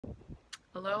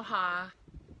Aloha,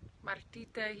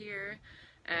 Martita here,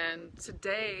 and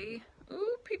today,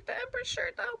 ooh, peep the Emperor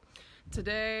shirt though.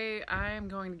 Today I am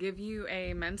going to give you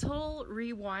a mental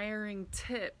rewiring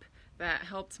tip that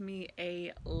helped me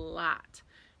a lot.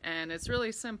 And it's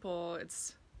really simple,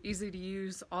 it's easy to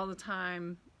use all the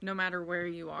time, no matter where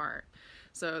you are.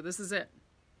 So this is it.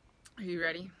 Are you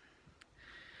ready?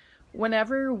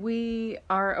 Whenever we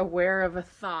are aware of a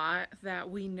thought that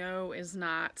we know is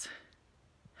not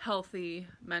healthy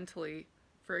mentally,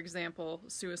 for example,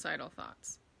 suicidal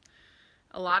thoughts.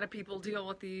 A lot of people deal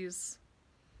with these.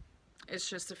 It's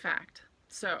just a fact.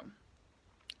 So,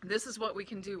 this is what we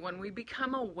can do when we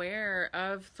become aware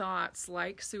of thoughts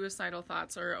like suicidal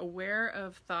thoughts, or aware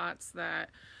of thoughts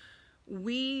that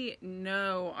we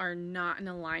know are not in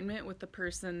alignment with the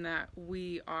person that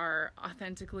we are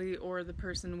authentically or the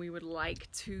person we would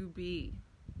like to be.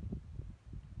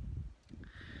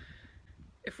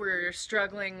 If we're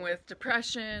struggling with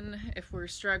depression, if we're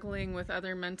struggling with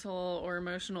other mental or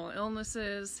emotional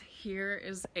illnesses, here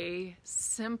is a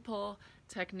simple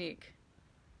technique.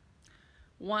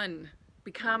 1,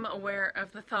 become aware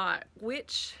of the thought.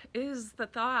 Which is the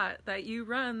thought that you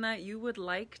run that you would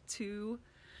like to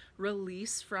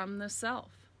release from the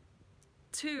self?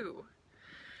 2,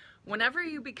 whenever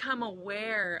you become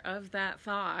aware of that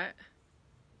thought,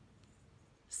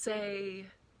 say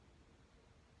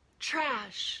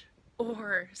trash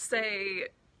or say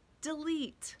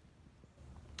delete.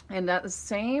 And at the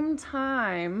same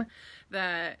time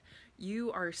that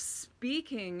you are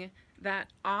speaking that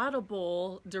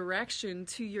audible direction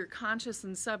to your conscious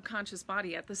and subconscious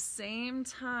body, at the same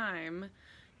time,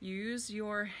 use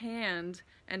your hand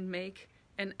and make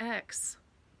an X.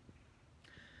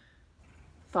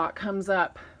 Thought comes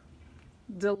up,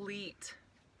 delete.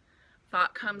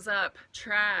 Thought comes up,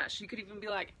 trash. You could even be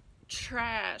like,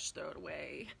 trash, throw it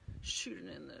away, shoot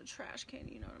it in the trash can,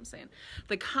 you know what I'm saying?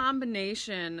 The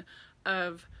combination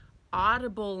of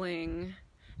audibling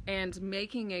and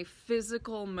making a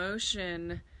physical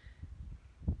motion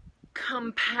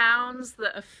compounds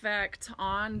the effect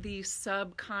on the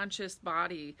subconscious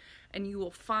body, and you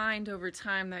will find over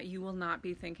time that you will not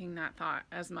be thinking that thought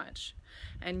as much.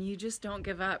 And you just don't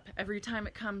give up. Every time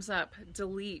it comes up,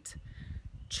 delete,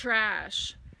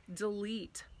 trash,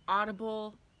 delete,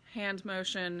 audible, hand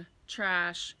motion,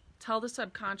 trash, tell the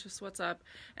subconscious what's up,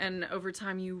 and over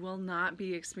time you will not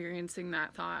be experiencing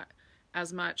that thought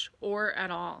as much or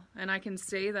at all. And I can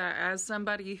say that as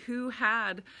somebody who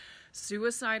had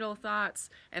suicidal thoughts,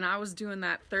 and I was doing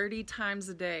that 30 times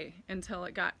a day until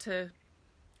it got to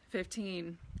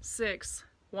 15, 6,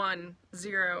 1,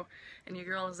 0, and your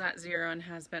girl is at 0 and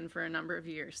has been for a number of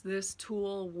years. This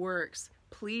tool works.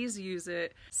 Please use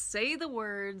it. Say the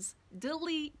words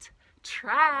delete,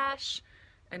 trash,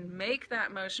 and make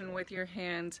that motion with your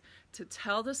hand to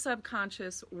tell the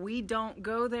subconscious, we don't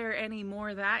go there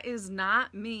anymore. That is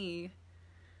not me.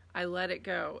 I let it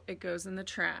go. It goes in the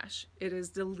trash. It is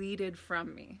deleted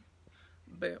from me.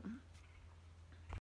 Boom.